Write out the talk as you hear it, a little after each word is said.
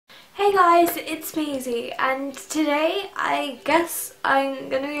Hey guys, it's Maisie, and today I guess I'm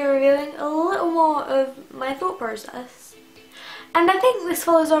going to be revealing a little more of my thought process. And I think this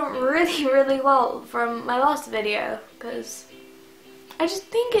follows on really well from my last video, because I just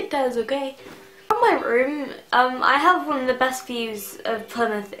think it does, okay? From my room, I have one of the best views of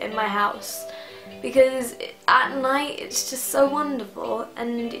Plymouth in my house, because at night it's just so wonderful,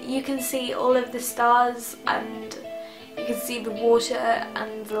 and you can see all of the stars, and you can see the water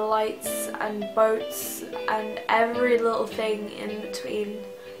and the lights and boats and every little thing in between.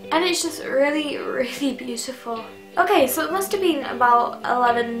 And it's just really beautiful. Okay, so it must have been about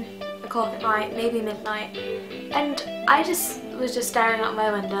 11 o'clock at night, maybe midnight. And I was just staring out my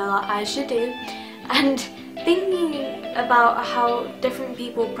window like I should do, and thinking about how different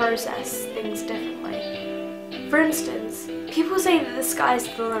people process things differently. For instance, people say that the sky's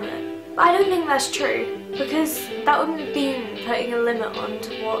the limit. But I don't think that's true, because that wouldn't be putting a limit on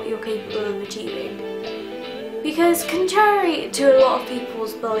to what you're capable of achieving. Because contrary to a lot of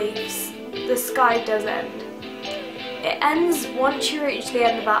people's beliefs, the sky does end. It ends once you reach the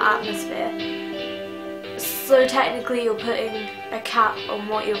end of our atmosphere. So technically you're putting a cap on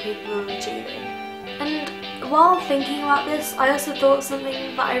what you're capable of achieving. And while thinking about this, I also thought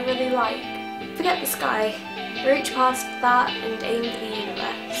something that I really like. Forget the sky, reach past that and aim for the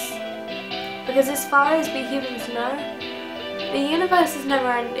universe. Because as far as we humans know, the universe is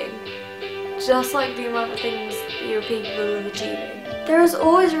never ending, just like the amount of things that you're capable of achieving. There is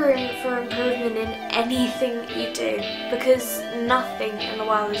always room for improvement in anything that you do, because nothing in the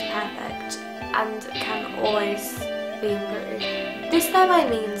world is perfect and can always be improved. This thereby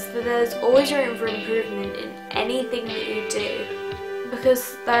means that there is always room for improvement in anything that you do,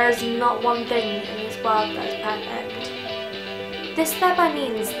 because there is not one thing in this world that is perfect. This thereby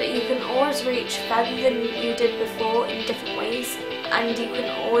means that you can always reach further than you did before in different ways, and you can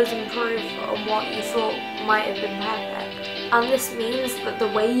always improve on what you thought might have been perfect. And this means that the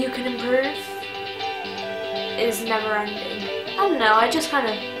way you can improve is never ending. I don't know, I just kind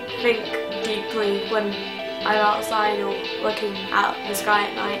of think deeply when I'm outside or looking at the sky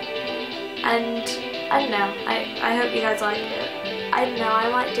at night. And I don't know, I hope you guys like it. I don't know, I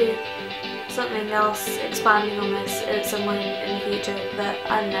might do something else expanding on this at some point in the future, but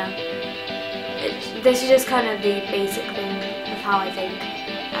I don't know. This is just kind of the basic thing of how I think,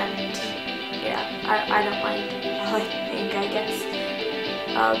 and yeah, I don't mind how I think, I guess.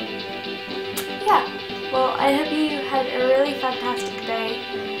 Yeah, well, I hope you had a really fantastic day,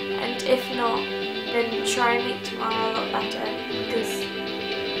 and if not, then try and make tomorrow a lot better, because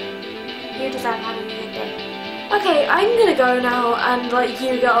you deserve having a good day. Okay, I'm gonna go now and let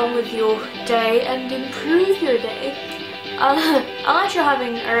you get on with your day and improve your day. Unless you're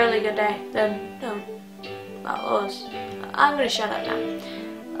having a really good day, then don't. Well, us. I'm gonna shut up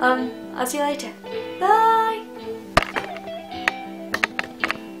now. I'll see you later. Bye!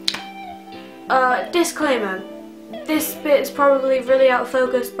 Disclaimer. This bit is probably really out of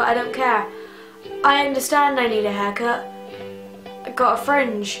focus, but I don't care. I understand I need a haircut. I got a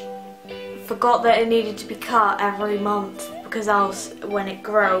fringe. Forgot that it needed to be cut every month, because else when it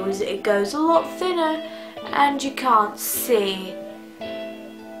grows it goes a lot thinner and you can't see.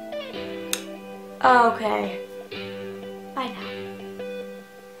 Okay, bye now.